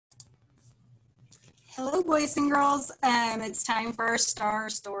Hello, boys and girls. It's time for our star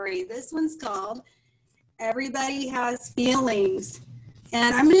story. This one's called Everybody Has Feelings.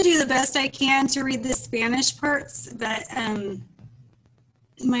 And I'm going to do the best I can to read the Spanish parts, but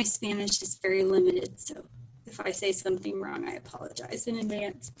my Spanish is very limited, so if I say something wrong, I apologize in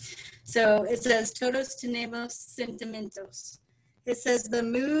advance. So it says, Todos tenemos sentimientos. It says, the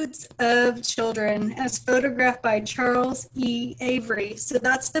moods of children, as photographed by Charles E. Avery. So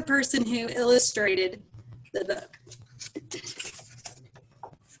that's the person who illustrated the book.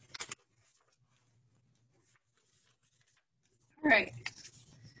 All right.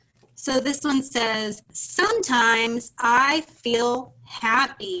 So this one says, sometimes I feel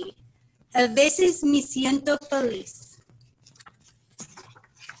happy. A veces me siento feliz.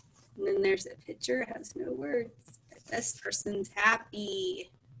 And then there's a picture, it has no words. This person's happy.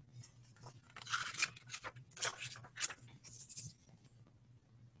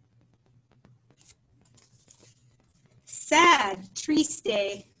 Sad,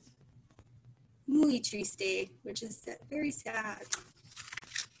 triste. Muy triste, which is very sad.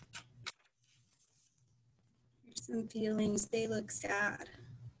 Here's some feelings, they look sad.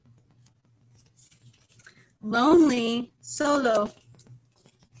 Lonely, solo.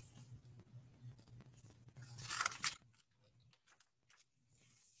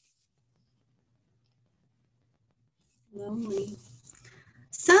 Lonely.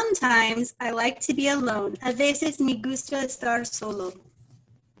 Sometimes I like to be alone. A veces me gusta estar solo.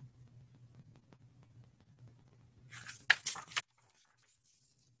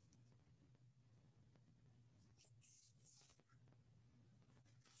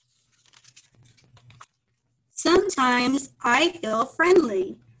 Sometimes I feel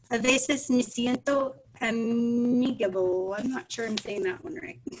friendly. A veces me siento amigable. I'm not sure I'm saying that one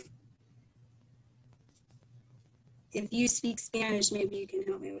right. If you speak Spanish, maybe you can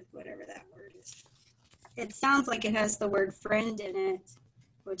help me with whatever that word is. It sounds like it has the word friend in it,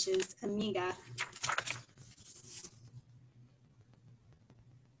 which is amiga.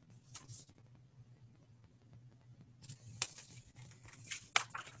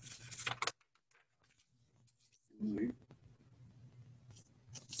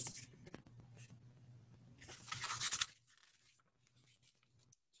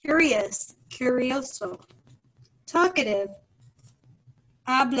 Curious, curioso. Talkative,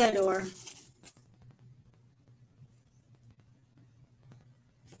 hablador.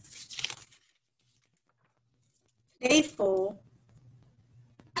 Playful,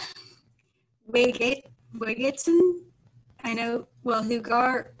 Wigeton. I know, well,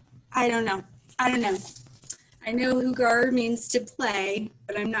 Hugar, I don't know. I know Hugar means to play,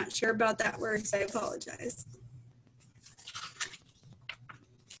 but I'm not sure about that word, so I apologize.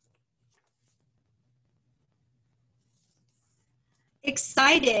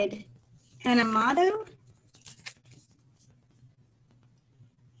 Excited, animado.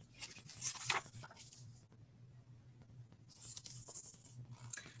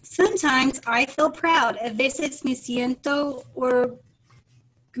 Sometimes I feel proud. A veces me siento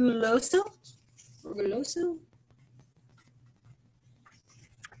orgulloso. Orgulloso?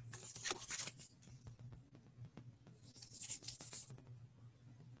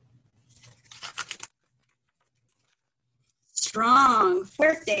 Strong,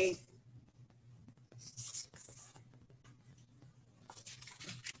 fuerte.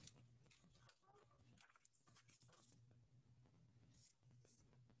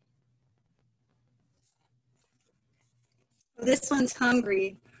 This one's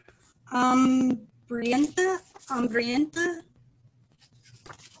hungry. Hambrienta.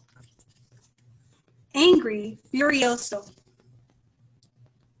 Angry, furioso.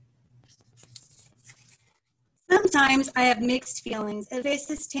 Sometimes I have mixed feelings. A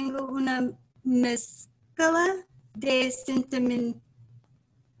veces tengo una mezcla de sentimientos.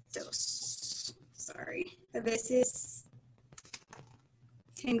 Sorry. A veces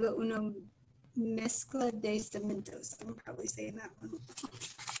tengo una mezcla de sentimientos. I'm probably saying that one.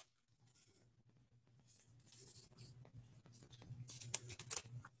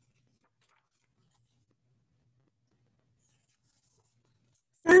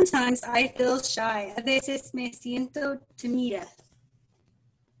 Sometimes I feel shy. A veces me siento tímida.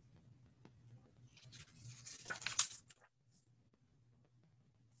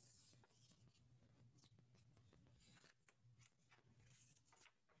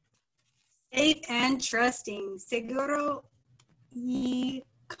 Safe and trusting. Seguro y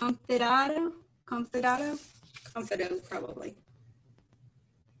confiado. Confido, probably.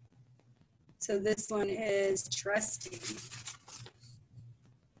 So this one is trusting.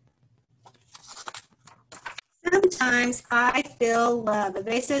 Sometimes I feel love. A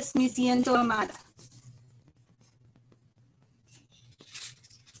veces me siento amada.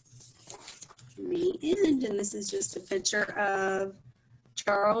 the end. And this is just a picture of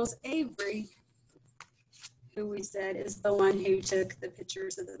Charles Avery, who we said is the one who took the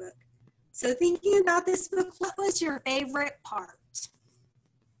pictures of the book. So thinking about this book, what was your favorite part?